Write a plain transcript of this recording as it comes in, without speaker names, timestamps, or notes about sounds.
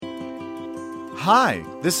Hi,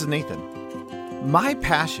 this is Nathan. My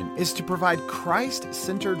passion is to provide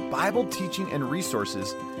Christ-centered Bible teaching and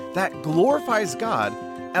resources that glorifies God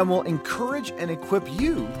and will encourage and equip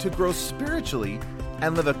you to grow spiritually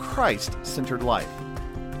and live a Christ-centered life.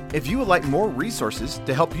 If you would like more resources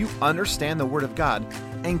to help you understand the Word of God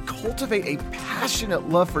and cultivate a passionate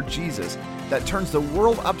love for Jesus that turns the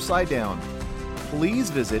world upside down, please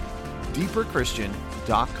visit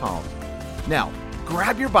deeperchristian.com. Now,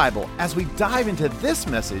 grab your Bible as we dive into this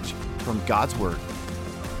message from God's Word.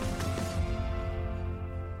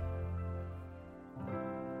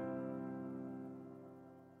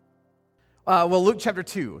 Luke chapter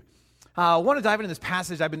 2. I want to dive into this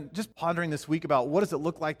passage. I've been just pondering this week about what does it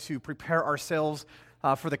look like to prepare ourselves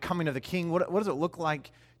for the coming of the King. What does it look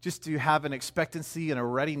like just to have an expectancy and a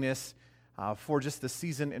readiness for just the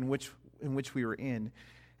season in which we were in.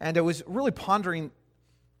 And I was really pondering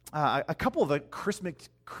a couple of the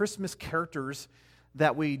Christmas characters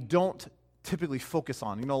that we don't typically focus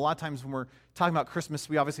on. You know, a lot of times when we're talking about Christmas,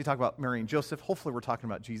 we obviously talk about Mary and Joseph. Hopefully we're talking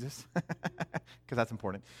about Jesus, because that's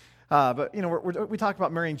important. But, you know, we talk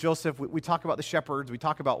about Mary and Joseph. We talk about the shepherds. We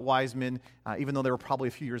talk about wise men, even though they were probably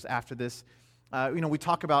a few years after this. We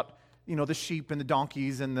talk about, the sheep and the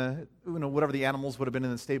donkeys and the, whatever the animals would have been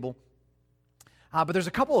in the stable. But there's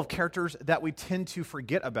a couple of characters that we tend to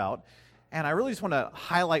forget about. And I really just want to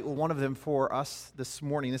highlight one of them for us this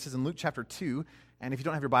morning. This is in Luke chapter 2. And if you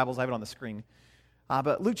don't have your Bibles, I have it on the screen.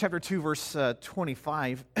 But Luke chapter 2, verse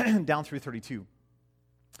 25 down through 32.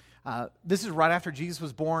 This is right after Jesus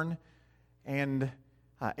was born, and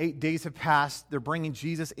 8 days have passed. They're bringing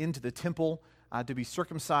Jesus into the temple to be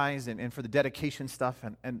circumcised and for the dedication stuff,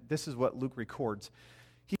 and this is what Luke records.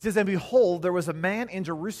 He says, "And behold, there was a man in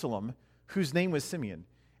Jerusalem whose name was Simeon,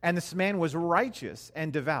 and this man was righteous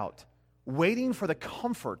and devout, waiting for the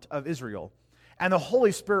comfort of Israel, and the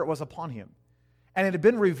Holy Spirit was upon him. And it had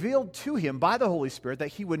been revealed to him by the Holy Spirit that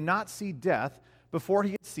he would not see death before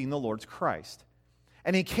he had seen the Lord's Christ.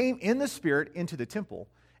 And he came in the Spirit into the temple.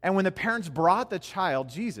 And when the parents brought the child,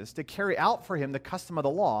 Jesus, to carry out for him the custom of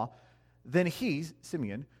the law, then he,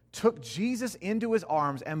 Simeon, took Jesus into his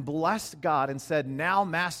arms and blessed God and said, 'Now,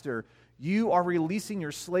 Master, you are releasing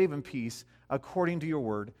your slave in peace according to your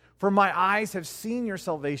word. For my eyes have seen your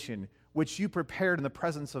salvation, which you prepared in the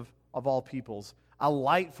presence of all peoples, a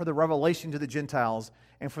light for the revelation to the Gentiles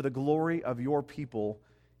and for the glory of your people,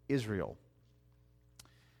 Israel.'"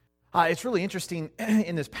 It's really interesting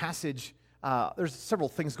in this passage. There's several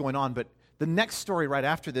things going on, but the next story right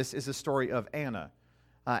after this is the story of Anna.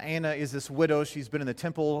 Anna is this widow. She's been in the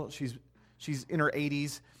temple. She's in her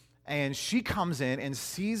 80s, and she comes in and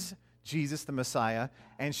sees Jesus, the Messiah,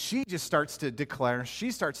 and she just starts to declare, she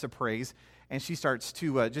starts to praise, and she starts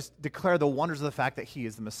to just declare the wonders of the fact that he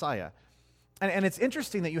is the Messiah. And it's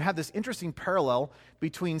interesting that you have this interesting parallel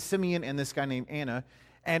between Simeon and this guy named Anna,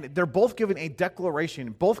 and they're both giving a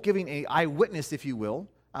declaration, both giving an eyewitness, if you will,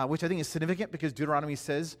 which I think is significant because Deuteronomy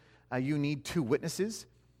says you need two witnesses.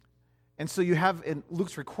 And so you have, in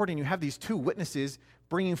Luke's recording, you have these two witnesses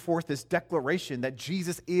bringing forth this declaration that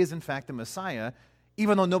Jesus is, in fact, the Messiah,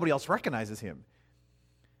 even though nobody else recognizes him.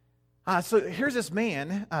 So here's this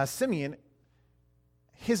man, Simeon.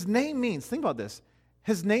 His name means, think about this,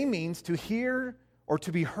 his name means to hear or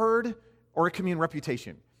to be heard or a commune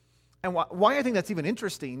reputation. And why I think that's even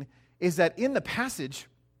interesting is that in the passage,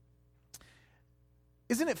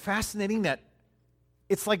 isn't it fascinating that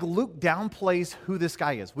it's like Luke downplays who this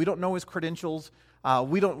guy is. We don't know his credentials.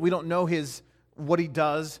 We don't know what he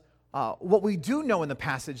does. What we do know in the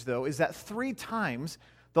passage, though, is that 3 times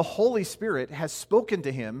the Holy Spirit has spoken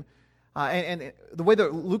to him. And the way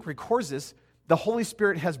that Luke records this, the Holy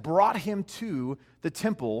Spirit has brought him to the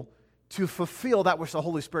temple to fulfill that which the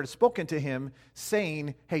Holy Spirit has spoken to him,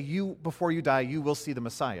 saying, hey, before you die, you will see the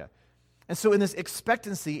Messiah. And so in this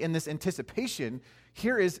expectancy, in this anticipation,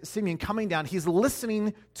 here is Simeon coming down. He's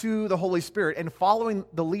listening to the Holy Spirit and following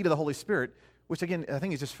the lead of the Holy Spirit, which again, I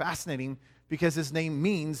think is just fascinating because his name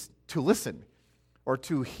means to listen or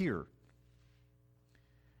to hear.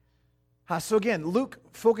 So again, Luke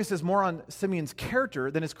focuses more on Simeon's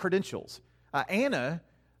character than his credentials. Anna,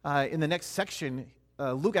 in the next section,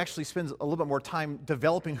 Luke actually spends a little bit more time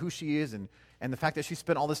developing who she is and the fact that she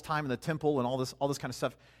spent all this time in the temple and all this kind of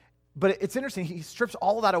stuff. But it's interesting, he strips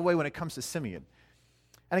all of that away when it comes to Simeon.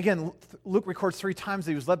 And again, Luke records 3 times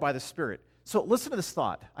that he was led by the Spirit. So listen to this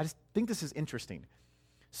thought. I just think this is interesting.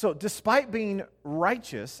 So despite being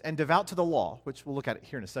righteous and devout to the law, which we'll look at it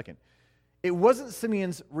here in a second, it wasn't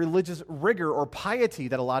Simeon's religious rigor or piety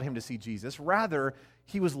that allowed him to see Jesus. Rather,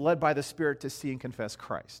 he was led by the Spirit to see and confess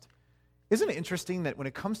Christ. Isn't it interesting that when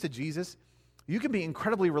it comes to Jesus, You can be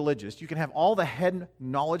incredibly religious. You can have all the head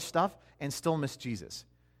knowledge stuff and still miss Jesus.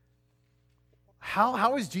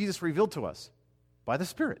 How is Jesus revealed to us? By the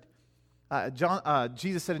Spirit.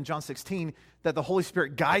 Jesus said in John 16 that the Holy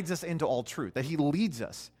Spirit guides us into all truth, that he leads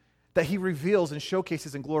us, that he reveals and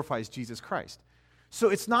showcases and glorifies Jesus Christ. So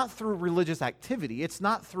it's not through religious activity. It's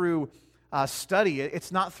not through study.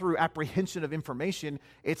 It's not through apprehension of information.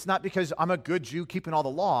 It's not because I'm a good Jew keeping all the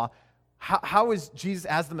law. How is Jesus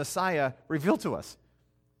as the Messiah revealed to us?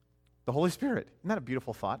 The Holy Spirit. Isn't that a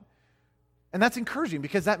beautiful thought? And that's encouraging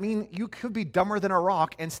because that means you could be dumber than a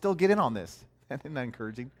rock and still get in on this. Isn't that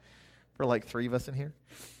encouraging for like 3 of us in here?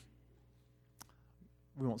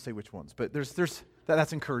 We won't say which ones, but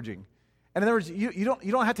that's encouraging. And in other words, you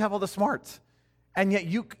don't have to have all the smarts. And yet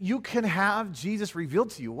you can have Jesus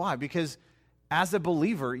revealed to you. Why? Because as a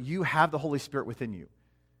believer, you have the Holy Spirit within you.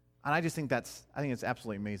 And I think it's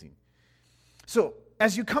absolutely amazing. So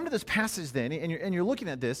as you come to this passage then, and you're looking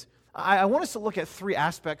at this, I want us to look at 3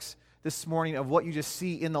 aspects this morning of what you just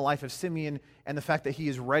see in the life of Simeon and the fact that he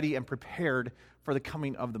is ready and prepared for the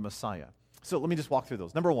coming of the Messiah. So let me just walk through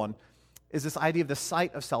those. Number 1 is this idea of the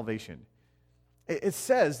sight of salvation. It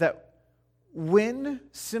says that when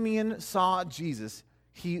Simeon saw Jesus,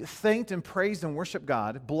 he thanked and praised and worshiped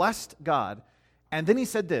God, blessed God, and then he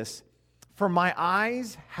said this, "For my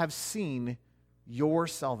eyes have seen your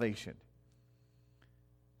salvation."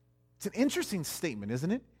 It's an interesting statement,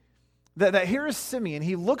 isn't it? That here is Simeon,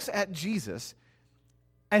 he looks at Jesus,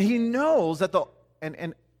 and he knows that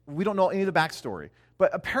and we don't know any of the backstory,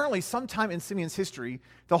 but apparently sometime in Simeon's history,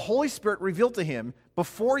 the Holy Spirit revealed to him,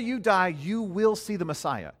 before you die, you will see the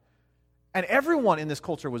Messiah. And everyone in this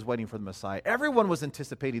culture was waiting for the Messiah. Everyone was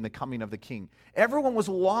anticipating the coming of the King. Everyone was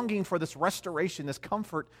longing for this restoration, this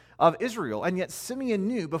comfort of Israel. And yet Simeon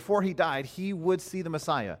knew before he died, he would see the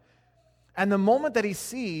Messiah. And the moment that he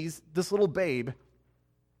sees this little babe,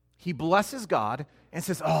 he blesses God and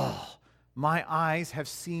says, "Oh, my eyes have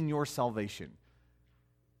seen your salvation."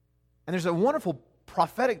 And there's a wonderful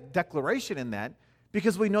prophetic declaration in that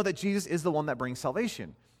because we know that Jesus is the one that brings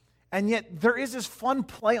salvation. And yet there is this fun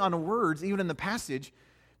play on words even in the passage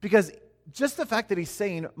because just the fact that he's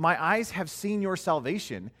saying, "My eyes have seen your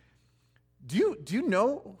salvation," do you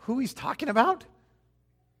know who he's talking about?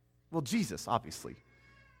 Well, Jesus, obviously.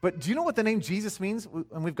 But do you know what the name Jesus means?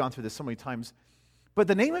 And we've gone through this so many times. But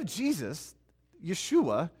the name of Jesus,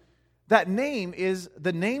 Yeshua, that name is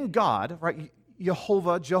the name God, right?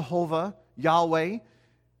 Jehovah, Yahweh,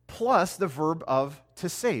 plus the verb of to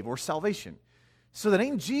save or salvation. So the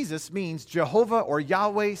name Jesus means Jehovah or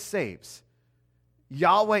Yahweh saves.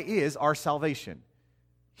 Yahweh is our salvation.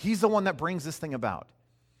 He's the one that brings this thing about.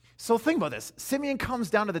 So think about this. Simeon comes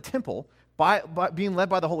down to the temple by being led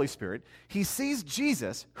by the Holy Spirit. He sees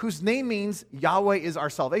Jesus, whose name means Yahweh is our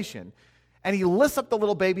salvation. And he lifts up the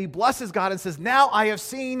little baby, blesses God, and says, "Now I have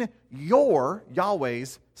seen your,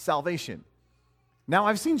 Yahweh's, salvation." Now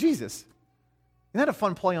I've seen Jesus. Isn't that a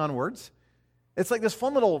fun play on words? It's like this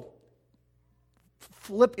fun little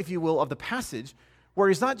flip, if you will, of the passage where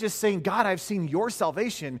he's not just saying, "God, I've seen your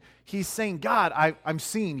salvation." He's saying, "God, I'm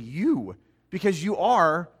seeing you because you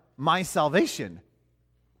are my salvation."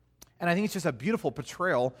 And I think it's just a beautiful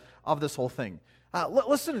portrayal of this whole thing.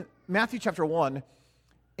 Listen, Matthew chapter 1,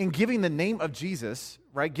 in giving the name of Jesus,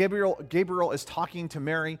 right, Gabriel is talking to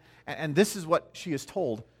Mary, and this is what she is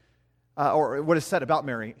told, or what is said about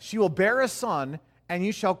Mary. "She will bear a son, and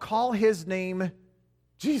you shall call his name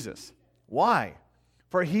Jesus." Why?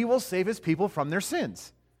 "For he will save his people from their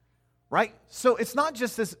sins." Right? So it's not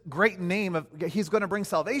just this great name of he's going to bring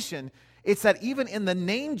salvation. It's that even in the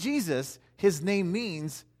name Jesus, his name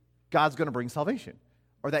means God's going to bring salvation,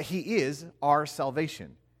 or that he is our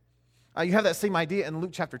salvation. You have that same idea in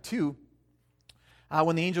Luke chapter 2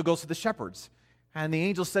 when the angel goes to the shepherds. And the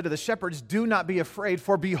angel said to the shepherds, "Do not be afraid,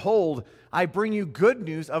 for behold, I bring you good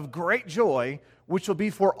news of great joy, which will be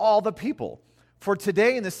for all the people. For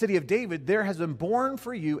today in the city of David, there has been born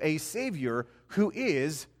for you a Savior who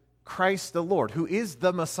is Christ the Lord," who is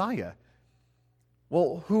the Messiah.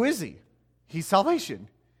 Well, who is he? He's salvation.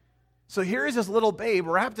 So here is this little babe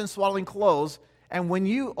wrapped in swaddling clothes, and when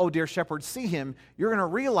you, oh dear shepherds, see him, you're going to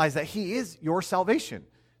realize that he is your salvation.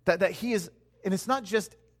 That he is, and it's not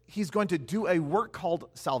just he's going to do a work called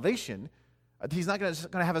salvation. He's not going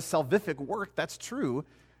to have a salvific work, that's true.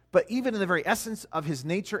 But even in the very essence of his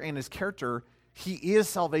nature and his character, he is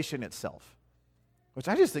salvation itself, which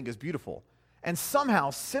I just think is beautiful. And somehow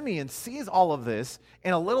Simeon sees all of this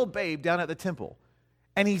in a little babe down at the temple.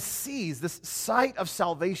 And he sees this sight of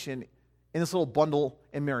salvation in this little bundle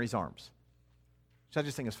in Mary's arms, which I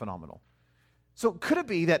just think is phenomenal. So could it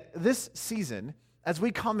be that this season as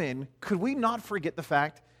we come in, could we not forget the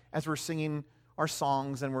fact, as we're singing our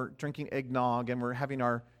songs and we're drinking eggnog and we're having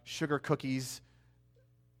our sugar cookies,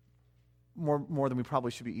 more than we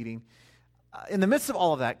probably should be eating, in the midst of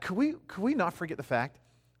all of that, could we not forget the fact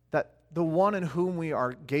that the one in whom we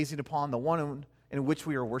are gazing upon, the one in which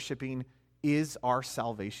we are worshiping, is our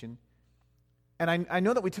salvation? And I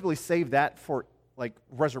know that we typically save that for like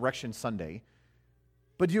Resurrection Sunday,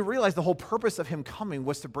 but do you realize the whole purpose of him coming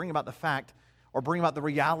was to bring about the fact, or bring about the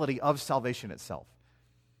reality of salvation itself?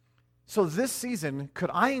 So this season, could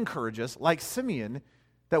I encourage us, like Simeon,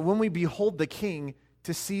 that when we behold the King,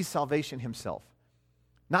 to see salvation himself?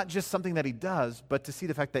 Not just something that he does, but to see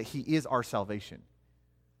the fact that he is our salvation.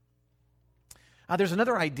 There's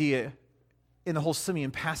another idea in the whole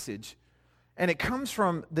Simeon passage, and it comes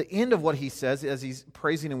from the end of what he says as he's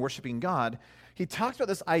praising and worshiping God. He talks about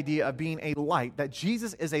this idea of being a light, that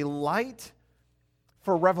Jesus is a light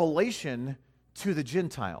for revelation to the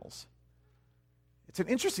Gentiles. It's an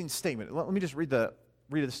interesting statement. Let me just read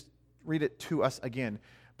it to us again.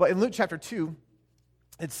 But in Luke chapter 2,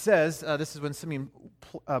 it says, this is when Simeon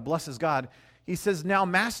blesses God. He says, "Now,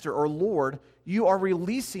 Master or Lord, you are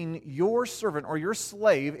releasing your servant or your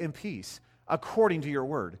slave in peace, according to your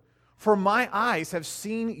word. For my eyes have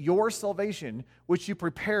seen your salvation, which you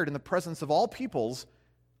prepared in the presence of all peoples,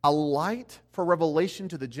 a light for revelation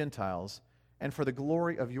to the Gentiles and for the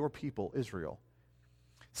glory of your people, Israel."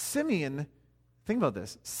 Simeon, think about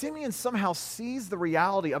this. Simeon somehow sees the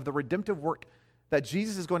reality of the redemptive work that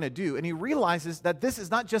Jesus is going to do, and he realizes that this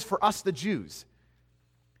is not just for us, the Jews.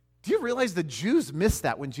 Do you realize the Jews missed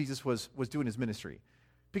that when Jesus was doing his ministry?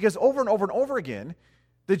 Because over and over and over again,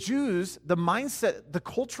 the Jews, the mindset, the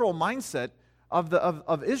cultural mindset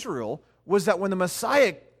of Israel was that when the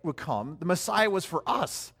Messiah would come, the Messiah was for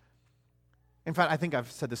us. In fact, I think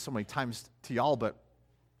I've said this so many times to y'all, but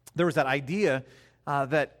there was that idea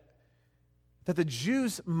that the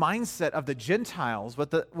Jews' mindset of the Gentiles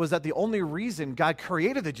was that the only reason God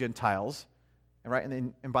created the Gentiles, right?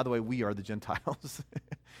 And by the way, we are the Gentiles.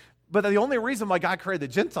 But the only reason why God created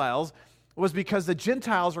the Gentiles was because the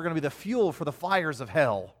Gentiles were going to be the fuel for the fires of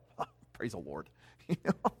hell. Praise the Lord.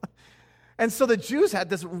 And so the Jews had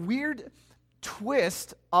this weird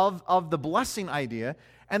twist of the blessing idea,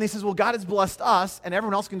 and they says, well, God has blessed us, and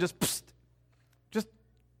everyone else can just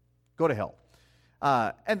go to hell.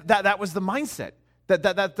 And that was the mindset.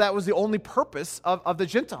 That was the only purpose of the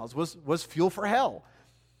Gentiles, was fuel for hell.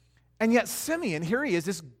 And yet Simeon, here he is,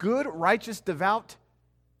 this good, righteous, devout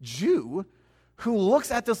Jew who looks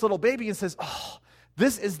at this little baby and says, oh,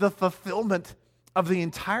 this is the fulfillment of the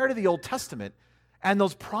entirety of the Old Testament and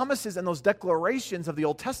those promises and those declarations of the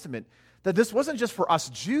Old Testament, that this wasn't just for us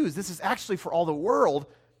Jews, this is actually for all the world.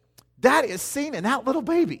 That is seen in that little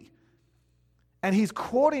baby. And he's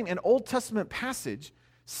quoting an Old Testament passage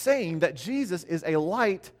saying that Jesus is a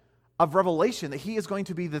light of revelation, that he is going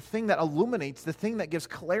to be the thing that illuminates, the thing that gives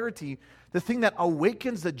clarity, the thing that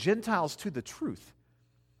awakens the Gentiles to the truth.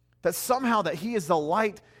 That somehow that he is the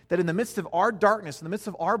light that in the midst of our darkness, in the midst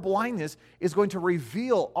of our blindness, is going to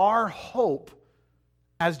reveal our hope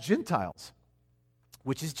as Gentiles,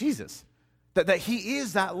 which is Jesus. That he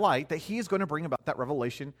is that light, that he is going to bring about that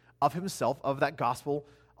revelation of himself, of that gospel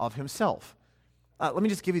of himself. Let me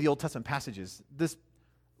just give you the Old Testament passages. This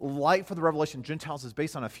light for the revelation of Gentiles is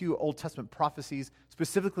based on a few Old Testament prophecies,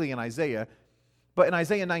 specifically in Isaiah. But in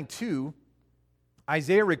Isaiah 9:2,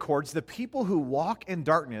 Isaiah records, the people who walk in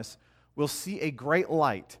darkness will see a great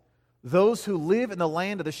light. Those who live in the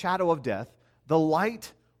land of the shadow of death, the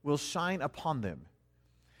light will shine upon them.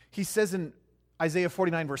 He says in Isaiah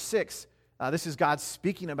 49, verse 6, this is God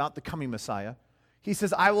speaking about the coming Messiah. He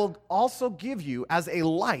says, I will also give you as a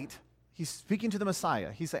light. He's speaking to the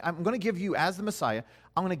Messiah. He said, I'm going to give you as the Messiah,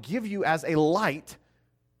 I'm going to give you as a light,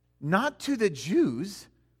 not to the Jews,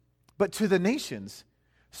 but to the nations,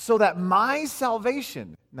 so that my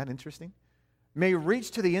salvation, isn't that interesting, may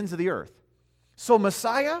reach to the ends of the earth. So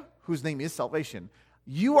Messiah, whose name is salvation,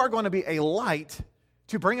 you are going to be a light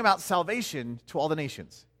to bring about salvation to all the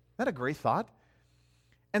nations. Isn't that a great thought?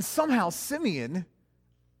 And somehow Simeon,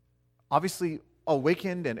 obviously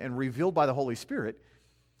awakened and revealed by the Holy Spirit,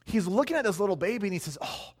 he's looking at this little baby and he says,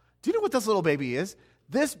 oh, do you know what this little baby is?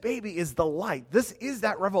 This baby is the light. This is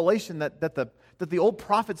that revelation that the old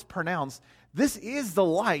prophets pronounced. This is the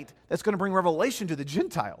light that's going to bring revelation to the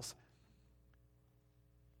Gentiles.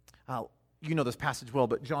 You know this passage well,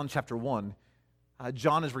 but John chapter 1,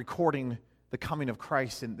 John is recording the coming of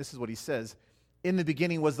Christ, and this is what he says. In the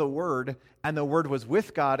beginning was the Word, and the Word was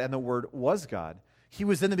with God, and the Word was God. He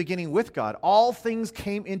was in the beginning with God. All things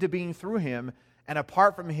came into being through him, and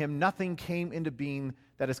apart from him, nothing came into being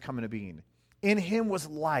that has come into being. In him was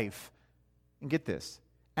life. And get this.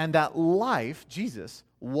 And that life, Jesus,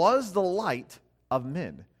 was the light of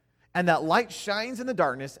men. And that light shines in the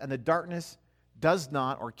darkness, and the darkness does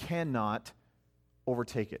not or cannot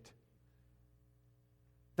overtake it.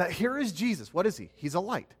 That here is Jesus. What is he? He's a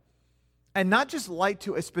light. And not just light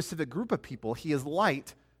to a specific group of people. He is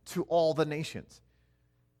light to all the nations.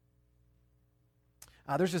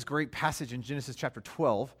 There's this great passage in Genesis chapter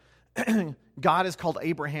 12. God has called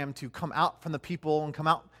Abraham to come out from the people and come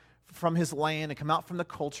out from his land and come out from the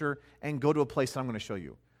culture and go to a place that I'm going to show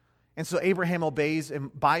you. And so Abraham obeys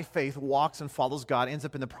and by faith walks and follows God, ends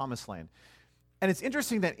up in the promised land. And it's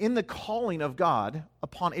interesting that in the calling of God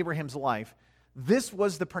upon Abraham's life, this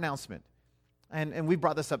was the pronouncement. And we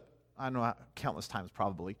brought this up, I don't know, countless times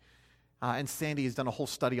probably. And Sandy has done a whole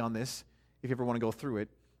study on this, if you ever want to go through it.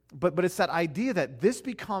 But it's that idea that this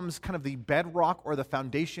becomes kind of the bedrock or the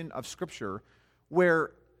foundation of Scripture,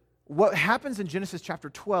 where what happens in Genesis chapter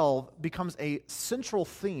 12 becomes a central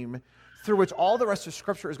theme through which all the rest of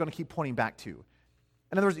Scripture is going to keep pointing back to.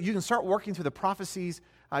 In other words, you can start working through the prophecies,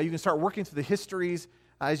 you can start working through the histories.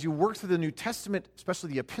 As you work through the New Testament,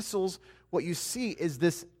 especially the epistles, what you see is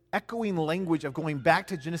this echoing language of going back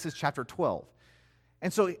to Genesis chapter 12.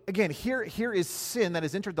 And so, again, here is sin that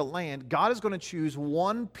has entered the land. God is going to choose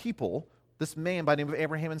one people, this man by the name of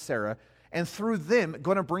Abraham and Sarah, and through them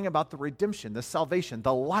going to bring about the redemption, the salvation,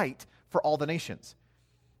 the light for all the nations.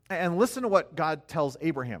 And listen to what God tells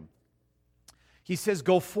Abraham. He says,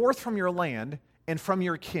 "Go forth from your land and from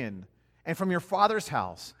your kin and from your father's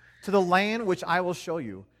house to the land which I will show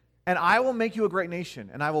you. And I will make you a great nation,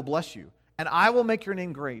 and I will bless you. And I will make your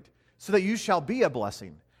name great, so that you shall be a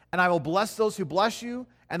blessing. And I will bless those who bless you,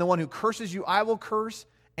 and the one who curses you I will curse,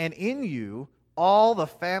 and in you all the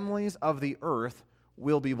families of the earth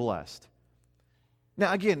will be blessed."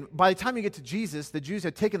 Now again, by the time you get to Jesus, the Jews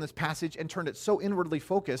had taken this passage and turned it so inwardly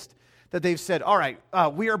focused that they've said, all right,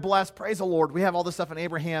 we are blessed, praise the Lord, we have all this stuff in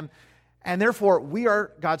Abraham, and therefore we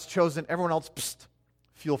are God's chosen, everyone else,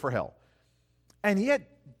 fuel for hell. And yet,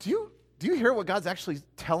 do you hear what God's actually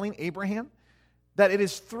telling Abraham? That it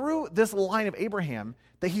is through this line of Abraham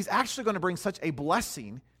that he's actually going to bring such a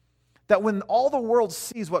blessing that when all the world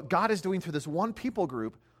sees what God is doing through this one people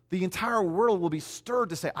group, the entire world will be stirred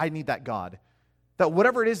to say, I need that God. That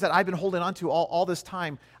whatever it is that I've been holding on to all this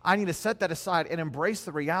time, I need to set that aside and embrace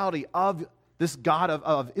the reality of this God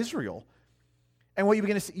of Israel. And what you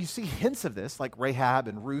begin to see, you see hints of this, like Rahab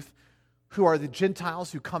and Ruth, who are the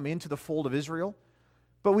Gentiles who come into the fold of Israel.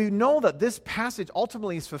 But we know that this passage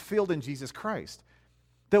ultimately is fulfilled in Jesus Christ.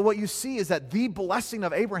 That what you see is that the blessing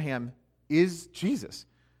of Abraham is Jesus.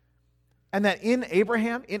 And that in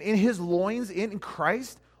Abraham, in his loins, in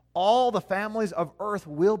Christ, all the families of earth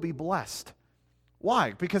will be blessed.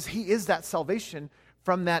 Why? Because he is that salvation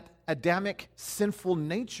from that Adamic sinful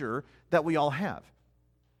nature that we all have.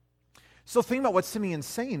 So think about what Simeon's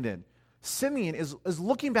saying then. Simeon is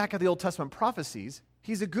looking back at the Old Testament prophecies.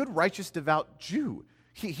 He's a good, righteous, devout Jew.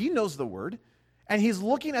 He knows the word. And he's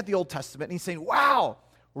looking at the Old Testament and he's saying, wow,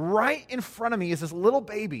 right in front of me is this little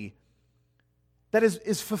baby that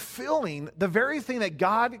is fulfilling the very thing that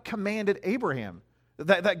God commanded Abraham,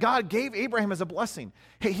 that God gave Abraham as a blessing.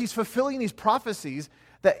 Hey, he's fulfilling these prophecies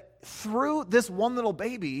that through this one little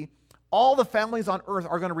baby, all the families on earth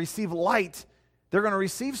are going to receive light, they're going to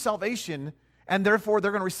receive salvation, and therefore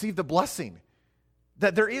they're going to receive the blessing.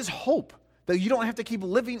 That there is hope, that you don't have to keep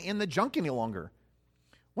living in the junk any longer.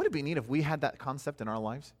 Wouldn't it be neat if we had that concept in our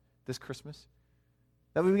lives this Christmas?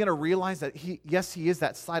 That we begin to realize that he is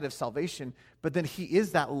that side of salvation, but then he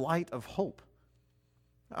is that light of hope.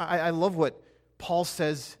 I love what Paul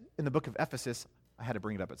says in the book of Ephesus. I had to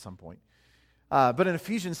bring it up at some point. But in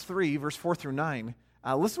Ephesians 3, verse 4 through 9,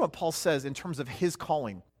 listen to what Paul says in terms of his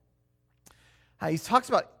calling. He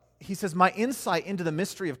says, my insight into the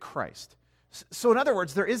mystery of Christ. So in other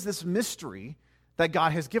words, there is this mystery that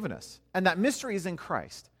God has given us, and that mystery is in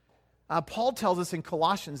Christ. Paul tells us in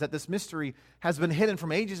Colossians that this mystery has been hidden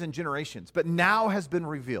from ages and generations, but now has been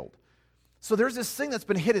revealed. So there's this thing that's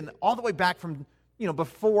been hidden all the way back from,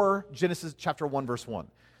 before Genesis chapter 1, verse 1.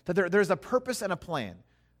 That there's a purpose and a plan.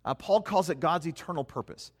 Paul calls it God's eternal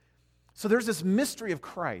purpose. So there's this mystery of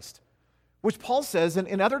Christ, which Paul says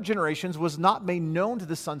in other generations was not made known to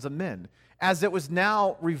the sons of men, as it was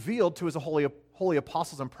now revealed to his holy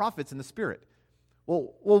apostles and prophets in the Spirit.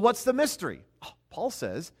 Well, what's the mystery? Paul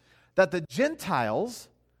says that the Gentiles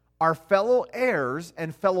are fellow heirs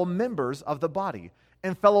and fellow members of the body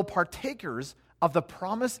and fellow partakers of the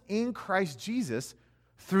promise in Christ Jesus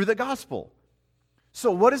through the gospel.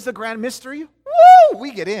 So what is the grand mystery? Woo!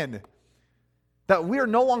 We get in. That we are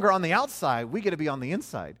no longer on the outside, we get to be on the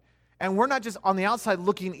inside. And we're not just on the outside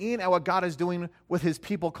looking in at what God is doing with his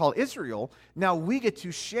people called Israel. Now we get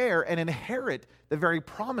to share and inherit the very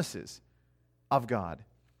promises of God.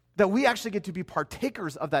 That we actually get to be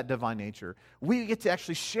partakers of that divine nature. We get to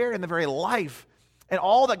actually share in the very life and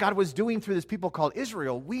all that God was doing through this people called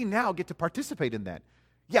Israel. We now get to participate in that.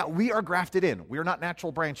 Yeah, we are grafted in. We are not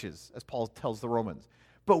natural branches, as Paul tells the Romans.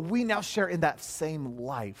 But we now share in that same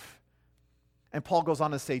life. And Paul goes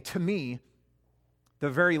on to say, to me, the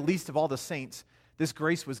very least of all the saints, this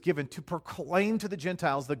grace was given to proclaim to the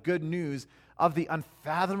Gentiles the good news of the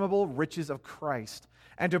unfathomable riches of Christ,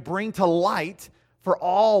 and to bring to light for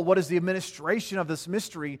all what is the administration of this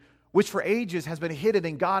mystery, which for ages has been hidden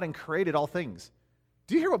in God and created all things.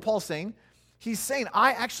 Do you hear what Paul's saying? He's saying,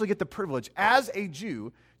 I actually get the privilege as a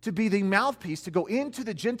Jew to be the mouthpiece to go into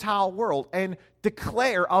the Gentile world and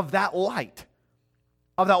declare of that light,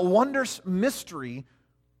 of that wondrous mystery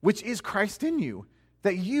which is Christ in you.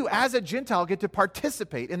 That you as a Gentile get to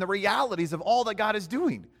participate in the realities of all that God is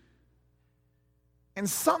doing. And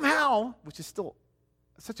somehow, which is still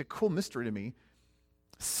such a cool mystery to me,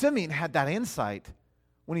 Simeon had that insight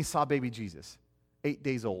when he saw baby Jesus, 8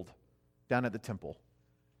 days old, down at the temple.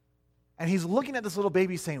 And he's looking at this little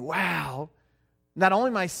baby saying, wow, not only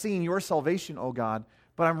am I seeing your salvation, O God,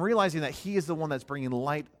 but I'm realizing that he is the one that's bringing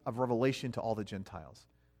light of revelation to all the Gentiles.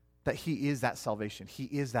 That he is that salvation. He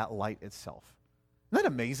is that light itself. Isn't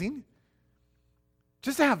that amazing?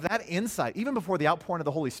 Just to have that insight, even before the outpouring of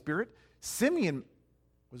the Holy Spirit, Simeon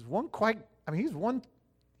was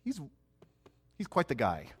he's quite the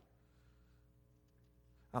guy.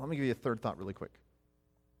 Let me give you a third thought really quick.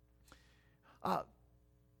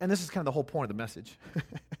 And this is kind of the whole point of the message.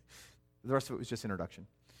 The rest of it was just introduction.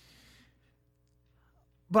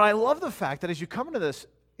 But I love the fact that as you come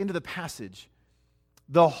into the passage,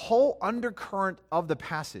 the whole undercurrent of the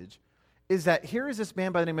passage is that here is this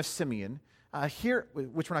man by the name of Simeon,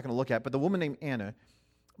 which we're not going to look at, but the woman named Anna.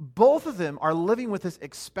 Both of them are living with this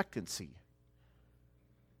expectancy.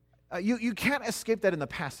 You can't escape that in the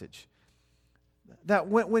passage. That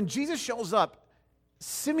when Jesus shows up,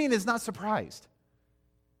 Simeon is not surprised.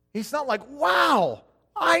 He's not like, wow,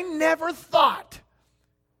 I never thought.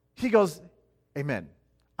 He goes, amen.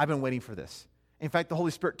 I've been waiting for this. In fact, the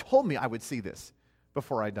Holy Spirit told me I would see this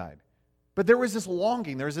before I died. But there was this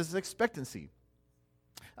longing, there was this expectancy.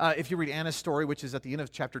 If you read Anna's story, which is at the end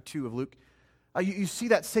of chapter 2 of Luke, you see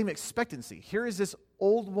that same expectancy. Here is this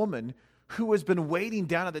old woman who has been waiting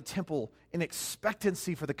down at the temple in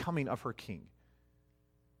expectancy for the coming of her king.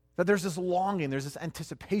 That there's this longing, there's this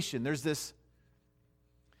anticipation, there's this...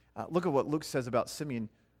 look at what Luke says about Simeon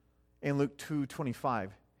in Luke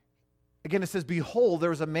 2:25. Again, it says, behold,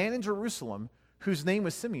 there was a man in Jerusalem whose name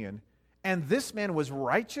was Simeon, and this man was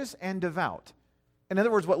righteous and devout. In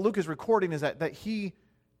other words, what Luke is recording is that he,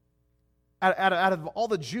 out of all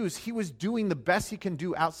the Jews, he was doing the best he can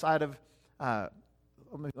do outside of,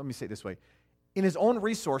 let me say it this way, in his own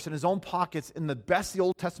resource, in his own pockets, in the best the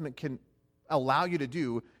Old Testament can allow you to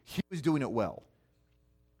do, he was doing it well.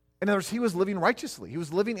 In other words, he was living righteously. He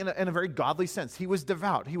was living in a very godly sense. He was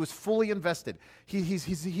devout. He was fully invested.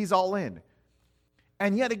 He's all in.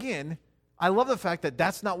 And yet again, I love the fact that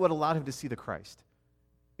that's not what allowed him to see the Christ.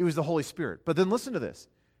 It was the Holy Spirit. But then listen to this.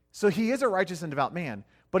 So he is a righteous and devout man,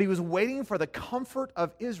 but he was waiting for the comfort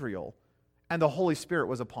of Israel, and the Holy Spirit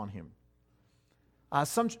was upon him.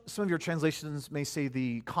 Some of your translations may say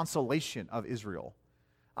the consolation of Israel.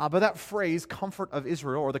 But that phrase, comfort of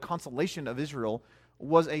Israel, or the consolation of Israel,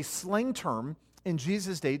 was a slang term in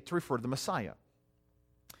Jesus' day to refer to the Messiah.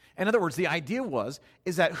 In other words, the idea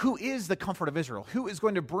is that who is the comfort of Israel? Who is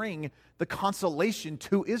going to bring the consolation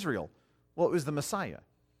to Israel? Well, it was the Messiah.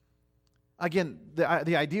 Again,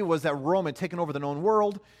 the idea was that Rome had taken over the known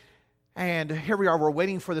world, and here we are, we're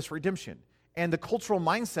waiting for this redemption. And the cultural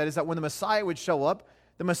mindset is that when the Messiah would show up,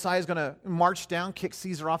 the Messiah is going to march down, kick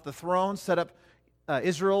Caesar off the throne, set up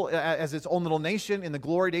Israel as its own little nation in the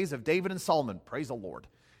glory days of David and Solomon. Praise the Lord.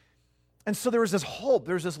 And so there was this hope,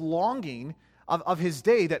 there's this longing of his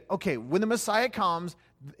day that, okay, when the Messiah comes,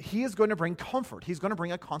 he is going to bring comfort. He's going to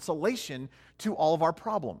bring a consolation to all of our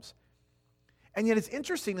problems. And yet it's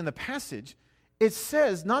interesting in the passage, it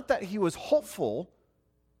says not that he was hopeful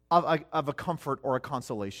of a comfort or a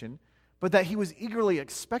consolation, but that he was eagerly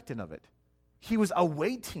expectant of it. He was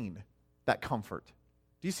awaiting that comfort.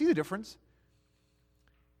 Do you see the difference?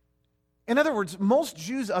 In other words, most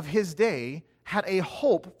Jews of his day had a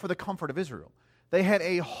hope for the comfort of Israel. They had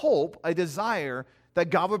a hope, a desire that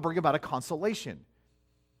God would bring about a consolation.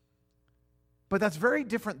 But that's very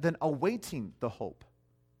different than awaiting the hope.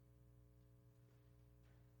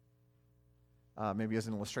 Maybe as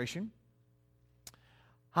an illustration.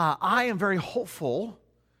 I am very hopeful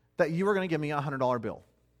that you are going to give me a $100 bill.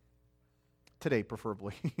 Today,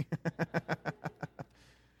 preferably.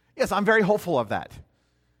 Yes, I'm very hopeful of that.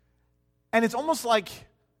 And it's almost like,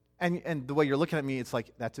 and the way you're looking at me, it's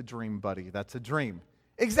like, that's a dream, buddy. That's a dream.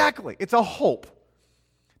 Exactly. It's a hope.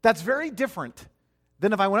 That's very different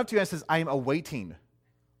than if I went up to you and says, I am awaiting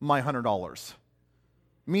my $100.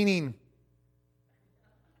 Meaning,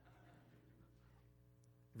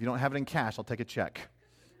 if you don't have it in cash, I'll take a check.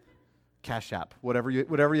 Cash App, whatever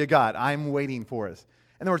you got, I'm waiting for it.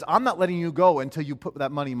 In other words, I'm not letting you go until you put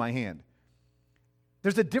that money in my hand.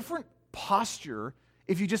 There's a different posture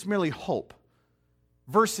if you just merely hope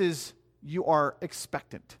versus you are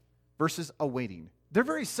expectant versus awaiting. They're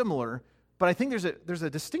very similar, but I think there's a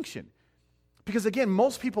distinction. Because again,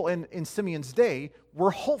 most people in Simeon's day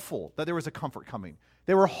were hopeful that there was a comfort coming.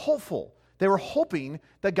 They were hopeful. They were hoping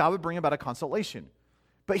that God would bring about a consolation.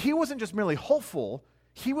 But he wasn't just merely hopeful.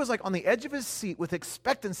 He was like on the edge of his seat with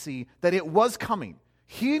expectancy that it was coming.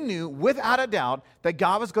 He knew without a doubt that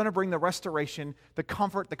God was going to bring the restoration, the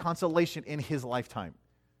comfort, the consolation in his lifetime.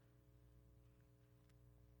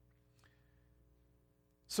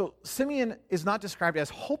 So Simeon is not described as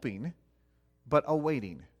hoping, but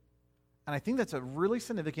awaiting. And I think that's a really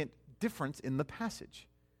significant difference in the passage.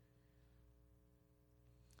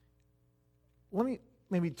 Let me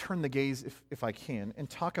maybe turn the gaze, if I can, and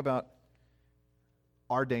talk about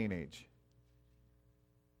our day and age.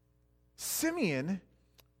 Simeon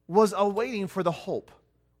was awaiting for the hope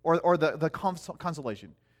or the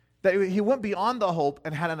consolation. That he went beyond the hope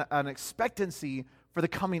and had an expectancy for the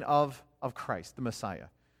coming of Christ, the Messiah.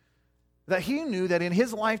 That he knew that in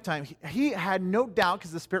his lifetime, he had no doubt,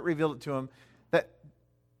 because the Spirit revealed it to him, that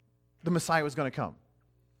the Messiah was going to come.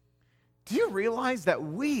 Do you realize that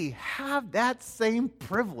we have that same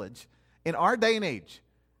privilege in our day and age?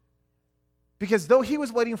 Because though he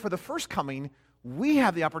was waiting for the first coming, we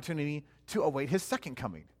have the opportunity to await his second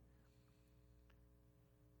coming.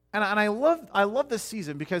 And I love this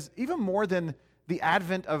season because even more than the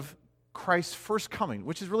advent of Christ's first coming,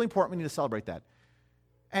 which is really important, we need to celebrate that.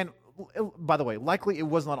 And by the way, likely it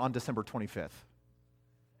was not on December 25th.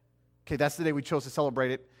 Okay, that's the day we chose to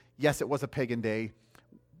celebrate it. Yes, it was a pagan day,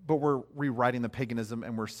 but we're rewriting the paganism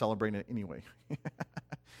and we're celebrating it anyway. You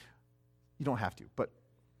don't have to, but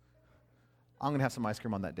I'm going to have some ice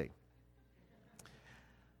cream on that day.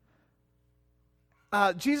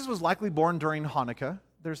 Jesus was likely born during Hanukkah.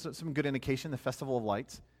 There's some good indication, the Festival of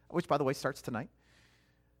Lights, which, by the way, starts tonight.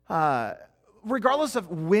 Regardless of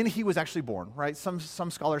when he was actually born, right? Some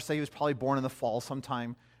scholars say he was probably born in the fall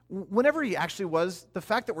sometime. Whenever he actually was, the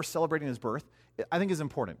fact that we're celebrating his birth, I think is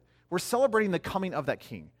important. We're celebrating the coming of that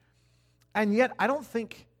king. And yet, I don't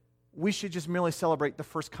think we should just merely celebrate the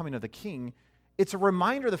first coming of the king. It's a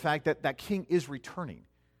reminder of the fact that that king is returning.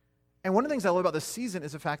 And one of the things I love about this season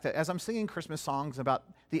is the fact that as I'm singing Christmas songs about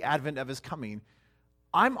the advent of his coming,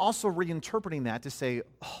 I'm also reinterpreting that to say,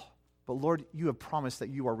 oh, but Lord, you have promised that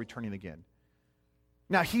you are returning again.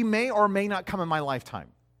 Now, he may or may not come in my lifetime.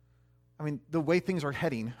 I mean, the way things are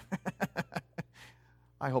heading,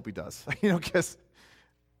 I hope he does, because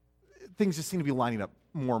things just seem to be lining up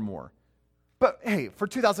more and more. But hey, for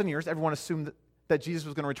 2,000 years, everyone assumed that Jesus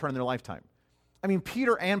was going to return in their lifetime. I mean,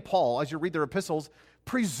 Peter and Paul, as you read their epistles,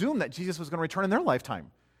 presumed that Jesus was going to return in their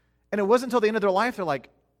lifetime. And it wasn't until the end of their life, they're like,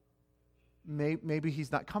 maybe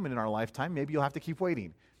he's not coming in our lifetime. Maybe you'll have to keep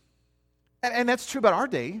waiting. And that's true about our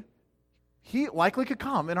day. He likely could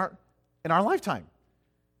come in our lifetime.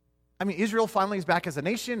 I mean, Israel finally is back as a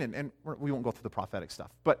nation, and we won't go through the prophetic stuff.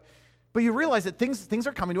 But you realize that things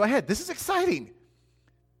are coming to a head. This is exciting.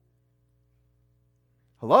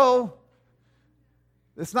 Hello?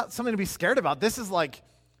 It's not something to be scared about. This is like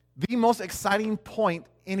the most exciting point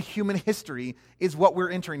in human history is what we're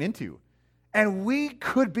entering into. And we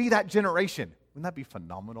could be that generation. Wouldn't that be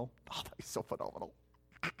phenomenal? Oh, that'd be so phenomenal.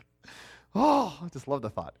 Oh, I just love the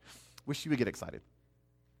thought. Wish you would get excited.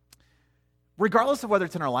 Regardless of whether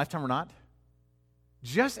it's in our lifetime or not,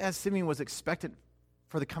 just as Simeon was expectant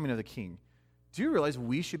for the coming of the king, do you realize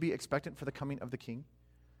we should be expectant for the coming of the king?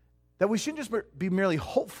 That we shouldn't just be merely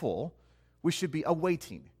hopeful, we should be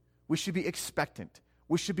awaiting. We should be expectant.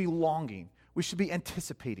 We should be longing. We should be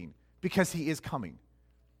anticipating because he is coming.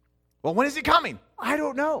 Well, when is he coming? I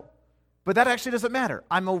don't know. But that actually doesn't matter.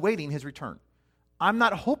 I'm awaiting his return. I'm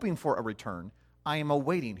not hoping for a return. I am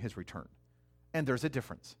awaiting his return. And there's a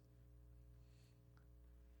difference.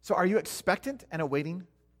 So are you expectant and awaiting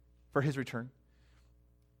for his return?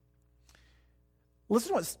 Listen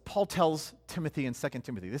to what Paul tells Timothy in 2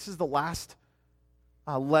 Timothy. This is the last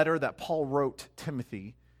letter that Paul wrote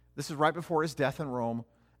Timothy. This is right before his death in Rome.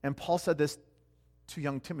 And Paul said this to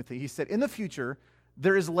young Timothy. He said, in the future,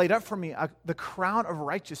 there is laid up for me the crown of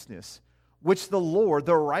righteousness, which the Lord,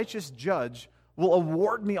 the righteous judge, will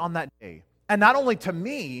award me on that day. And not only to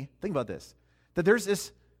me, think about this, that there's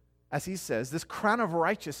this, as he says, this crown of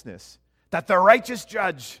righteousness that the righteous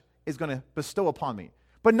judge is going to bestow upon me.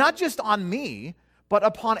 But not just on me, but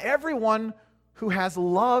upon everyone who has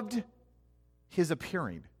loved his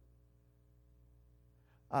appearing.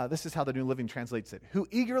 This is how the New Living translates it. Who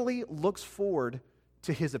eagerly looks forward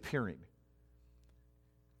to his appearing.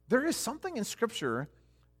 There is something in Scripture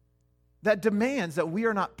that demands that we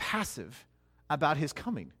are not passive about his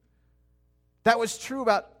coming. That was true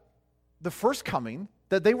about the first coming,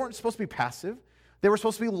 that they weren't supposed to be passive. They were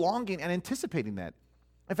supposed to be longing and anticipating that.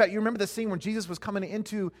 In fact, you remember the scene when Jesus was coming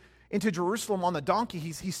into Jerusalem on the donkey.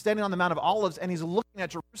 He's standing on the Mount of Olives, and he's looking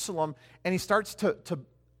at Jerusalem, and he starts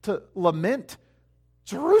to lament,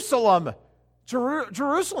 Jerusalem,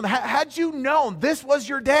 Jerusalem, had you known this was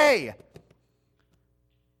your day,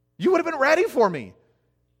 you would have been ready for me.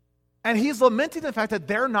 And he's lamenting the fact that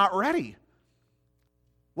they're not ready.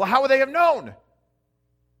 Well, how would they have known?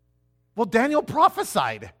 Well, Daniel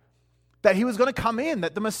prophesied that he was going to come in,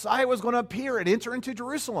 that the Messiah was going to appear and enter into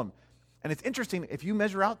Jerusalem. And it's interesting, if you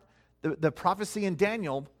measure out the prophecy in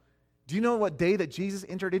Daniel, do you know what day that Jesus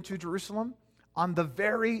entered into Jerusalem? On the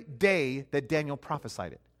very day that Daniel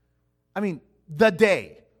prophesied it. I mean, the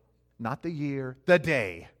day. Not the year, the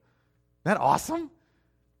day. Isn't that awesome?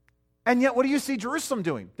 And yet, what do you see Jerusalem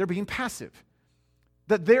doing? They're being passive.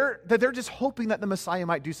 That they're just hoping that the Messiah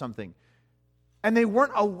might do something. And they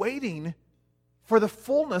weren't awaiting for the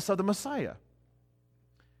fullness of the Messiah.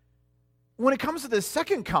 When it comes to the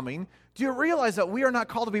second coming, do you realize that we are not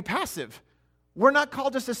called to be passive? We're not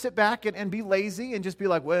called just to sit back and be lazy and just be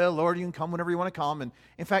like, well, Lord, you can come whenever you want to come. And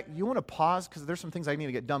in fact, you want to pause because there's some things I need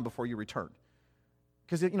to get done before you return.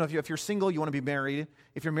 Because if you're single, you want to be married.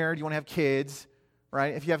 If you're married, you want to have kids,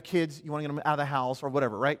 right? If you have kids, you want to get them out of the house or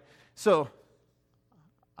whatever, right? So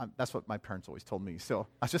that's what my parents always told me. So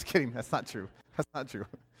I was just kidding. That's not true. That's not true.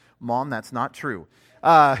 Mom, that's not true.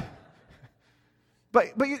 But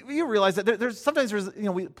you realize that there's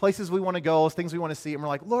places we want to go, things we want to see, and we're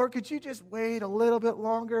like, Lord, could you just wait a little bit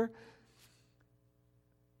longer?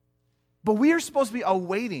 But we are supposed to be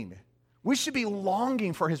awaiting. We should be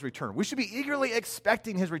longing for his return. We should be eagerly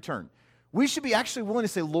expecting his return. We should be actually willing to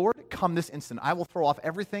say, Lord, come this instant. I will throw off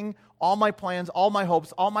everything, all my plans, all my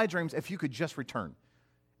hopes, all my dreams, if you could just return.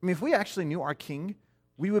 I mean, if we actually knew our King,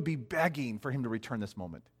 we would be begging for him to return this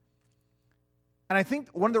moment. And I think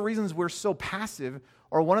one of the reasons we're so passive,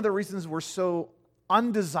 or one of the reasons we're so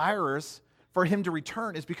undesirous for him to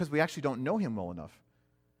return, is because we actually don't know him well enough.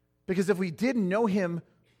 Because if we did know him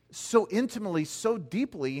so intimately, so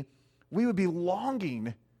deeply, we would be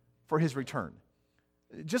longing for his return.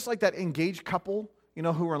 Just like that engaged couple,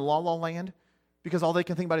 who are in La La Land, because all they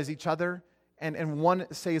can think about is each other, and one,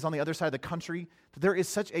 say, is on the other side of the country. There is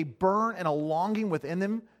such a burn and a longing within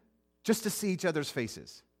them just to see each other's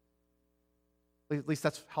faces. At least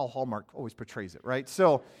that's how Hallmark always portrays it, right?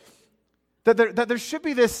 So that there should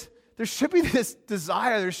be this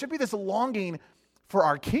desire, there should be this longing for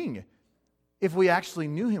our King if we actually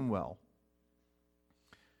knew him well.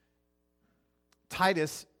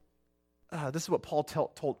 Titus, this is what Paul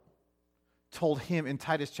told him in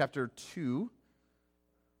Titus chapter 2.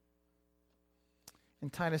 In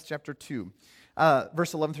Titus chapter 2,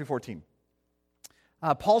 verse 11 through 14.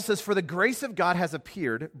 Paul says, for the grace of God has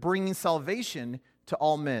appeared, bringing salvation to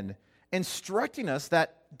all men, instructing us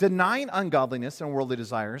that denying ungodliness and worldly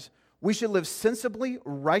desires, we should live sensibly,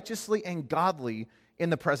 righteously, and godly in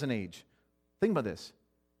the present age. Think about this,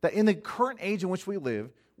 that in the current age in which we live,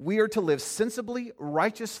 we are to live sensibly,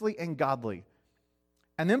 righteously, and godly.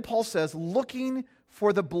 And then Paul says, looking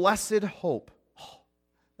for the blessed hope. Oh,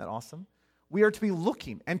 isn't that awesome? We are to be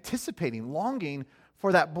looking, anticipating, longing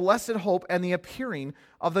for that blessed hope and the appearing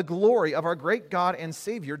of the glory of our great God and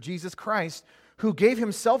Savior, Jesus Christ, who gave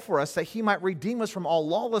himself for us that he might redeem us from all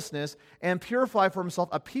lawlessness and purify for himself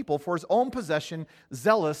a people for his own possession,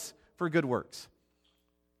 zealous for good works.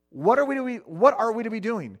 What are we to be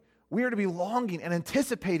doing? We are to be longing and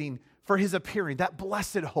anticipating for his appearing, that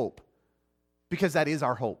blessed hope, because that is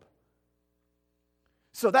our hope.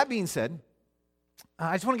 So that being said,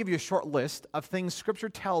 I just want to give you a short list of things Scripture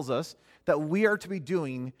tells us that we are to be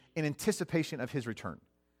doing in anticipation of his return.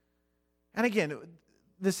 And again,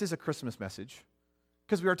 this is a Christmas message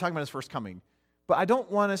because we are talking about his first coming. But I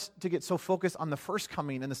don't want us to get so focused on the first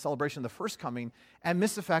coming and the celebration of the first coming and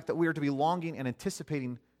miss the fact that we are to be longing and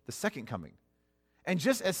anticipating the second coming. And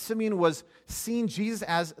just as Simeon was seeing Jesus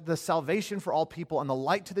as the salvation for all people and the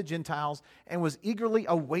light to the Gentiles and was eagerly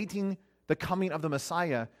awaiting the coming of the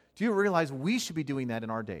Messiah, do you realize we should be doing that in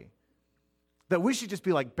our day? That we should just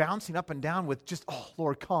be like bouncing up and down with just, oh,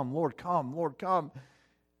 Lord, come, Lord, come, Lord, come.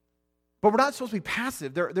 But we're not supposed to be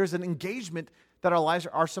passive. There's an engagement that our lives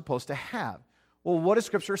are supposed to have. Well, what does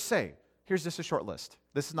Scripture say? Here's just a short list.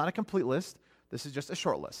 This is not a complete list. This is just a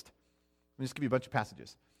short list. Let me just give you a bunch of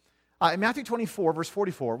passages. In Matthew 24, verse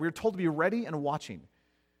 44, we are told to be ready and watching.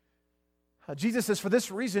 Jesus says, for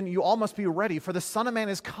this reason you all must be ready, for the Son of Man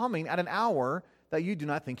is coming at an hour that you do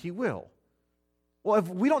not think he will. Well, if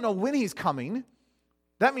we don't know when he's coming,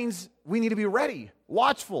 that means we need to be ready,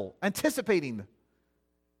 watchful, anticipating,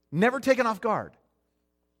 never taken off guard.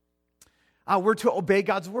 We're to obey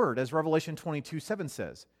God's word, as Revelation 22:7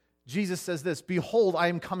 says. Jesus says this, behold, I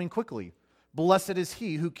am coming quickly. Blessed is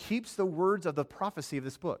he who keeps the words of the prophecy of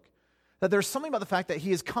this book. That there's something about the fact that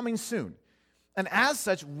he is coming soon. And as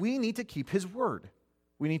such, we need to keep his word.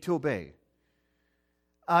 We need to obey.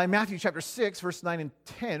 In Matthew chapter 6, verse 9 and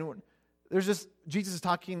 10, there's this, Jesus is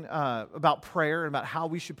talking about prayer and about how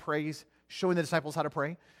we should pray. He's showing the disciples how to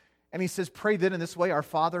pray. And he says, pray then in this way, our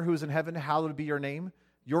Father who is in heaven, hallowed be your name.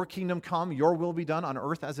 Your kingdom come, your will be done on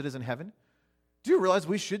earth as it is in heaven. Do you realize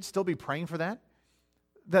we should still be praying for that?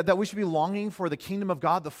 That we should be longing for the kingdom of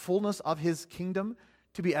God, the fullness of his kingdom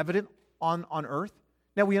to be evident on earth?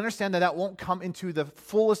 Now, we understand that won't come into the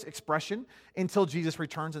fullest expression until Jesus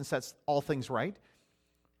returns and sets all things right.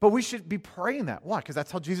 But we should be praying that. Why? Because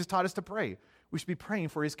that's how Jesus taught us to pray. We should be praying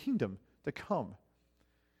for his kingdom to come.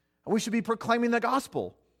 We should be proclaiming the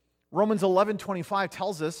gospel. Romans 11:25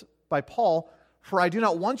 tells us by Paul, for I do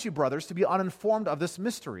not want you, brothers, to be uninformed of this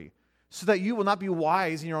mystery, so that you will not be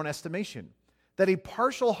wise in your own estimation, that a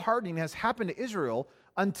partial hardening has happened to Israel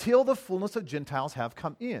until the fullness of Gentiles have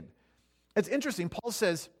come in. It's interesting. Paul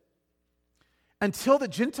says, until the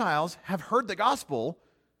Gentiles have heard the gospel,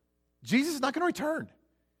 Jesus is not going to return.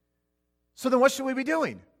 So then what should we be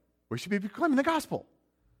doing? We should be proclaiming the gospel.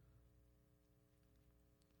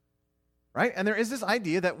 Right? And there is this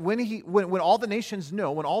idea that when all the nations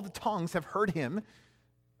know, when all the tongues have heard him,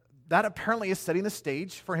 that apparently is setting the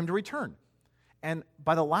stage for him to return. And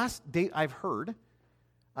by the last date I've heard,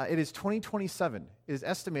 it is 2027. It is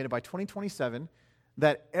estimated by 2027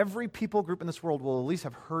 that every people group in this world will at least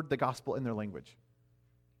have heard the gospel in their language.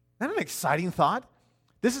 Isn't that an exciting thought?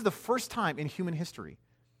 This is the first time in human history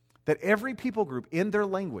that every people group in their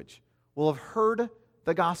language will have heard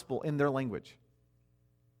the gospel in their language.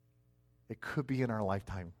 It could be in our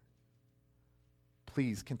lifetime.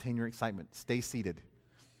 Please contain your excitement. Stay seated.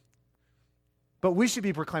 But we should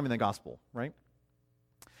be proclaiming the gospel, right?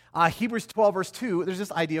 Hebrews 12, verse 2, there's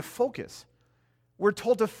this idea of focus. We're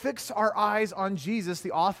told to fix our eyes on Jesus,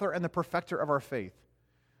 the author and the perfecter of our faith.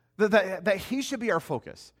 That he should be our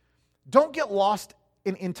focus. Don't get lost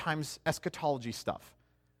in end times eschatology stuff.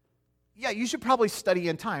 Yeah, you should probably study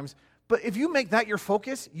end times, but if you make that your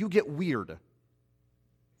focus, you get weird.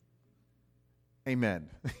 Amen.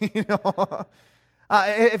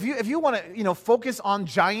 If you want to focus on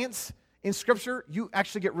giants in Scripture, you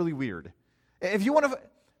actually get really weird. If you want to,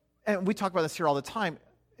 and we talk about this here all the time,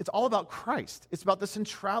 it's all about Christ. It's about the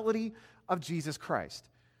centrality of Jesus Christ.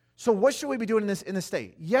 So what should we be doing in this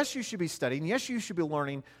day? Yes, you should be studying. Yes, you should be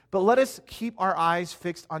learning. But let us keep our eyes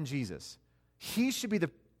fixed on Jesus. He should be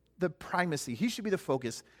the primacy. He should be the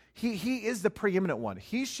focus. He is the preeminent one.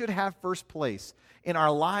 He should have first place in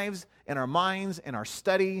our lives, in our minds, in our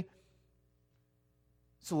study.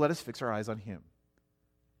 So let us fix our eyes on him.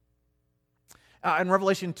 In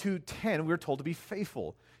Revelation 2:10, we're told to be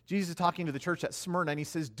faithful. Jesus is talking to the church at Smyrna, and he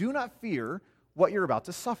says, do not fear what you're about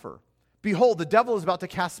to suffer. Behold, the devil is about to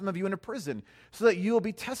cast some of you into prison, so that you will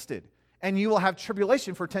be tested, and you will have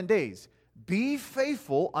tribulation for 10 days. Be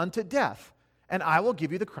faithful unto death, and I will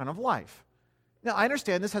give you the crown of life. Now, I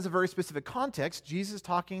understand this has a very specific context. Jesus is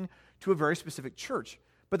talking to a very specific church,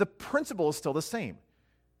 but the principle is still the same.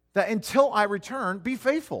 That until I return, be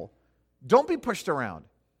faithful. Don't be pushed around.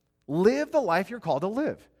 Live the life you're called to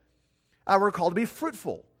live. We're called to be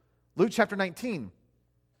fruitful. Luke chapter 19,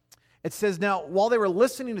 it says, now, while they were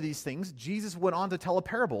listening to these things, Jesus went on to tell a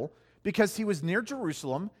parable because he was near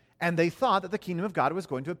Jerusalem, and they thought that the kingdom of God was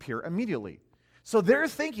going to appear immediately. So they're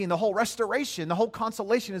thinking the whole restoration, the whole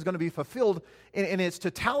consolation is going to be fulfilled in its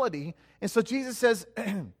totality. And so Jesus says,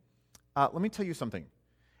 let me tell you something.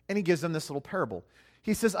 And he gives them this little parable.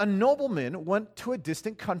 He says, a nobleman went to a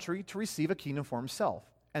distant country to receive a kingdom for himself,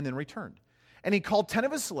 and then returned. And he called 10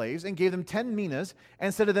 of his slaves and gave them 10 minas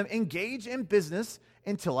and said to them, engage in business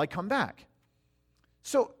until I come back.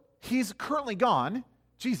 So he's currently gone,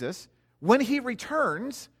 Jesus. When he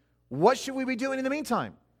returns, what should we be doing in the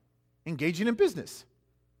meantime? Engaging in business.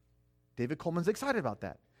 David Coleman's excited about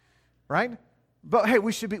that, right? But hey,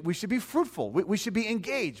 we should be fruitful. We should be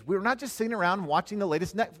engaged. We're not just sitting around watching the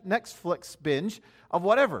latest Netflix binge of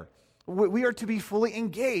whatever. We are to be fully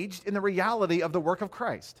engaged in the reality of the work of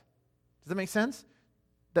Christ. Does that make sense?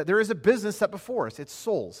 That there is a business set before us. It's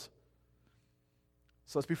souls.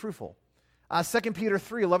 So let's be fruitful. 2 Peter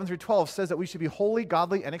 3, 11 through 12 says that we should be holy,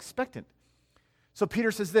 godly, and expectant. So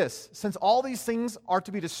Peter says this, since all these things are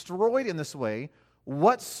to be destroyed in this way,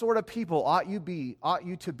 what sort of people ought you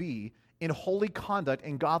to be in holy conduct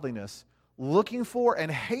and godliness, looking for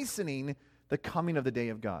and hastening the coming of the day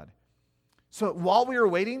of God? So while we are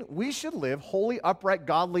waiting, we should live holy, upright,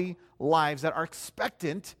 godly lives that are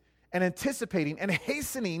expectant and anticipating and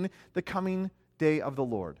hastening the coming day of the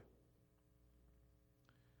Lord.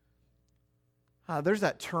 There's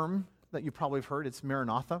that term that you probably have heard. It's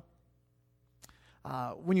Maranatha.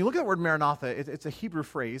 When you look at the word Maranatha, it's a Hebrew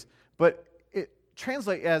phrase, but it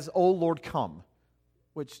translates as, "O Lord, come,"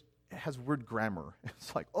 which has weird grammar.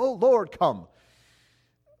 It's like, "Oh Lord, come."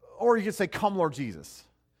 Or you could say, "Come, Lord Jesus."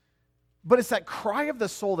 But it's that cry of the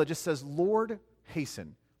soul that just says, "Lord,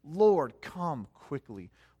 hasten. Lord, come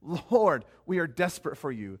quickly. Lord, we are desperate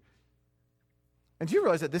for you." And do you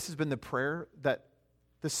realize that this has been the prayer that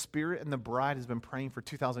the Spirit and the bride has been praying for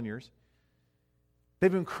 2,000 years?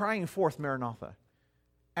 They've been crying forth Maranatha.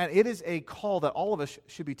 And it is a call that all of us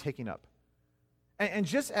should be taking up. And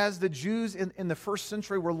just as the Jews in the first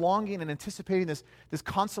century were longing and anticipating this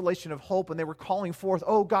consolation of hope, and they were calling forth,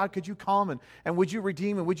 "Oh God, could you come and would you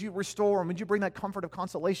redeem and would you restore and would you bring that comfort of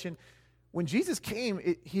consolation?" When Jesus came,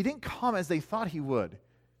 he didn't come as they thought he would.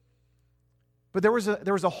 But there was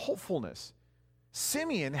a hopefulness.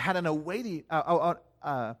 Simeon had an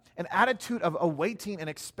attitude of awaiting and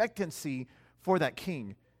expectancy for that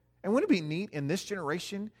king. And wouldn't it be neat in this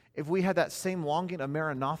generation if we had that same longing of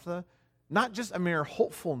Maranatha, not just a mere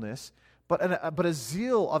hopefulness, but a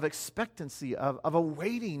zeal of expectancy, of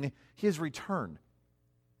awaiting his return?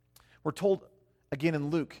 We're told again in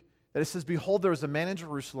Luke that it says, "Behold, there was a man in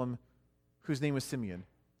Jerusalem whose name was Simeon,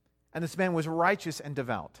 and this man was righteous and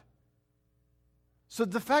devout." So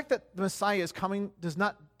the fact that the Messiah is coming does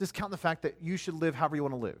not discount the fact that you should live however you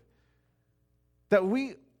want to live. That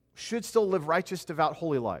we should still live righteous, devout,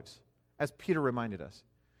 holy lives, as Peter reminded us.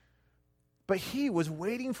 But he was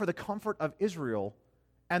waiting for the comfort of Israel,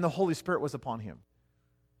 and the Holy Spirit was upon him.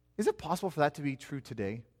 Is it possible for that to be true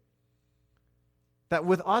today? That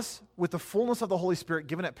with us, with the fullness of the Holy Spirit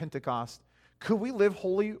given at Pentecost, could we live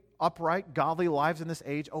holy, upright, godly lives in this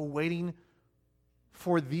age, awaiting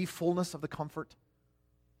for the fullness of the comfort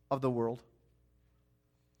of the world?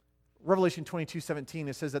 Revelation 22:17,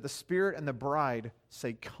 it says that the Spirit and the bride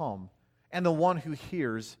say, "Come," and the one who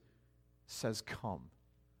hears says, "Come."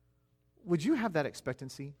 Would you have that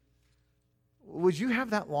expectancy? Would you have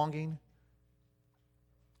that longing?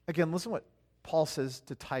 Again, listen to what Paul says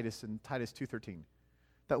to Titus in Titus 2:13,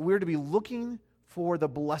 that we're to be looking for the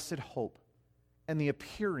blessed hope and the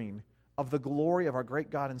appearing of the glory of our great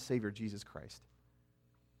God and Savior, Jesus Christ.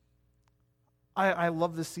 I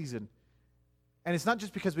love this season. And it's not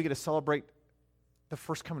just because we get to celebrate the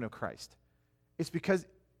first coming of Christ. It's because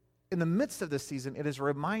in the midst of this season, it is a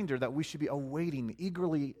reminder that we should be awaiting,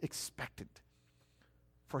 eagerly expectant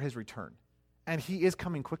for his return. And he is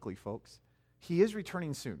coming quickly, folks. He is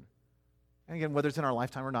returning soon. And again, whether it's in our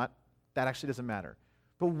lifetime or not, that actually doesn't matter.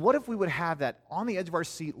 But what if we would have that on the edge of our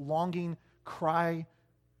seat, longing cry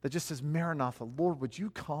that just says, "Maranatha, Lord, would you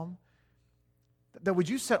come? That would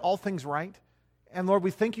you set all things right? And Lord,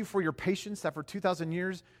 we thank you for your patience that for 2,000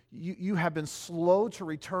 years you have been slow to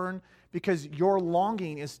return because your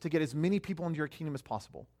longing is to get as many people into your kingdom as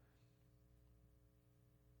possible.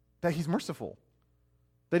 That he's merciful.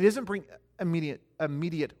 That he doesn't bring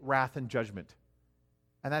immediate wrath and judgment.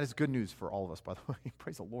 And that is good news for all of us, by the way.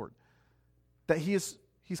 Praise the Lord. That he's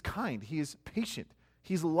kind. He is patient.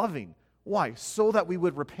 He's loving. Why? So that we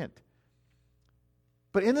would repent.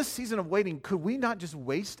 But in this season of waiting, could we not just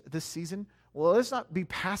waste this season? Well, let's not be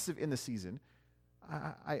passive in the season.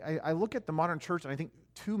 I look at the modern church, and I think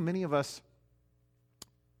too many of us,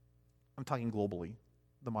 I'm talking globally,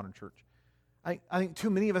 the modern church. I think too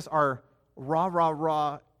many of us are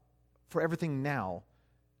rah for everything now,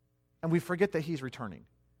 and we forget that he's returning.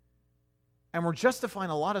 And we're justifying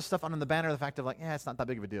a lot of stuff under the banner of the fact of like, it's not that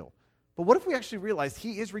big of a deal. But what if we actually realized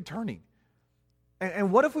he is returning?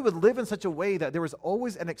 And what if we would live in such a way that there was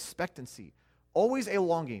always an expectancy, always a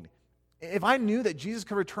longing? If I knew that Jesus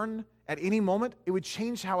could return at any moment, it would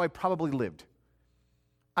change how I probably lived.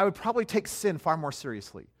 I would probably take sin far more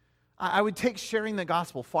seriously. I would take sharing the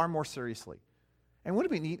gospel far more seriously. And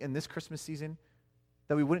wouldn't it be neat in this Christmas season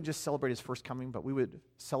that we wouldn't just celebrate his first coming, but we would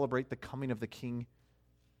celebrate the coming of the King?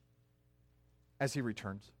 as he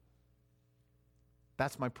returns.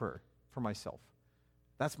 That's my prayer for myself.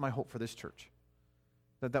 That's my hope for this church.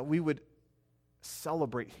 That we would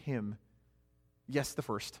celebrate him, yes, the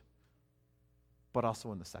first, but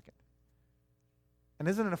also in the second. And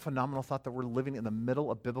isn't it a phenomenal thought that we're living in the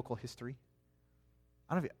middle of biblical history?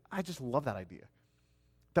 I just love that idea.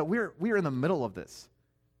 That we're in the middle of this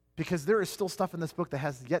because there is still stuff in this book that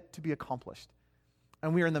has yet to be accomplished.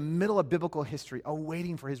 And we are in the middle of biblical history,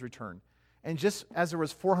 awaiting for his return. And just as there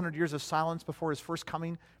was 400 years of silence before his first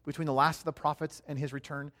coming, between the last of the prophets and his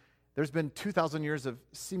return, there's been 2,000 years of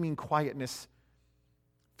seeming quietness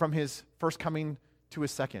from his first coming to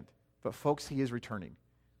his second. But folks, he is returning.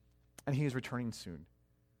 And he is returning soon.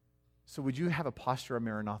 So would you have a posture of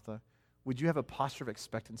Maranatha? Would you have a posture of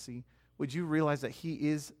expectancy? Would you realize that he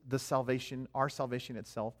is the salvation, our salvation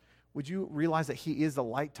itself? Would you realize that he is the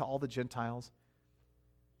light to all the Gentiles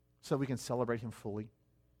so we can celebrate him fully?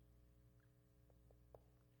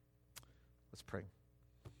 Let's pray.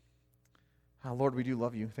 Lord, we do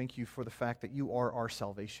love you. Thank you for the fact that you are our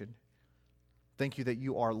salvation. Thank you that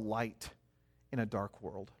you are light in a dark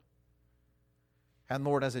world. And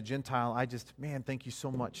Lord, as a Gentile, thank you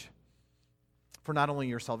so much for not only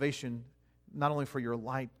your salvation, not only for your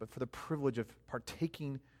light, but for the privilege of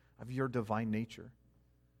partaking of your divine nature.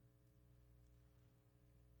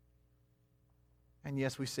 And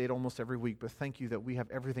yes, we say it almost every week, but thank you that we have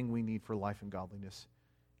everything we need for life and godliness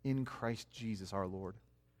in Christ Jesus our Lord.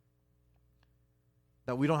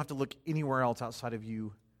 That we don't have to look anywhere else outside of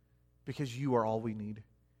you because you are all we need.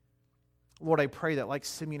 Lord, I pray that like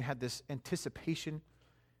Simeon had this anticipation,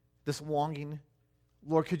 this longing,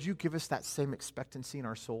 Lord, could you give us that same expectancy in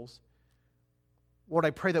our souls? Lord, I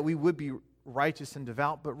pray that we would be righteous and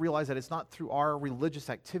devout, but realize that it's not through our religious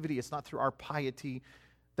activity, it's not through our piety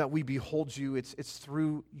that we behold you. It's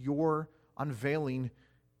through your unveiling,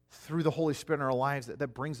 through the Holy Spirit in our lives that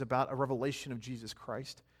brings about a revelation of Jesus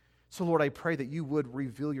Christ. So, Lord, I pray that you would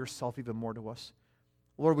reveal yourself even more to us.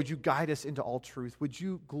 Lord, would you guide us into all truth? Would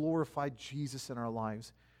you glorify Jesus in our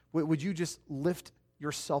lives? Would you just lift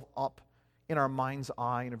yourself up in our mind's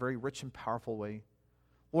eye in a very rich and powerful way?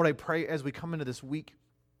 Lord, I pray as we come into this week,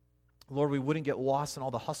 Lord, we wouldn't get lost in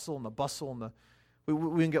all the hustle and the bustle and we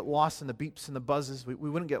wouldn't get lost in the beeps and the buzzes. We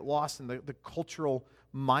wouldn't get lost in the cultural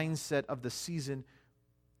mindset of the season.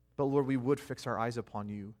 But Lord, we would fix our eyes upon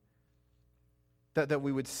you. That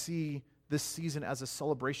we would see this season as a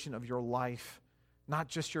celebration of your life, not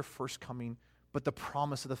just your first coming, but the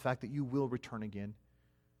promise of the fact that you will return again.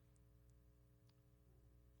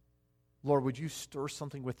 Lord, would you stir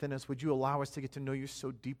something within us? Would you allow us to get to know you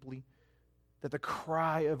so deeply that the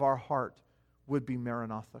cry of our heart would be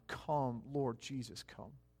Maranatha, come, Lord Jesus,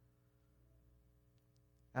 come.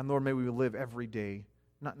 And Lord, may we live every day,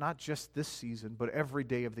 not just this season, but every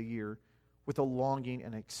day of the year, with a longing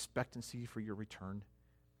and expectancy for your return.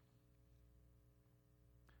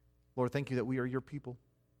 Lord, thank you that we are your people.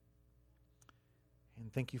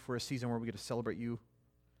 And thank you for a season where we get to celebrate you.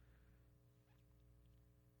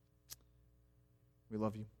 We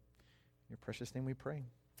love you. In your precious name we pray.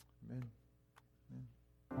 Amen.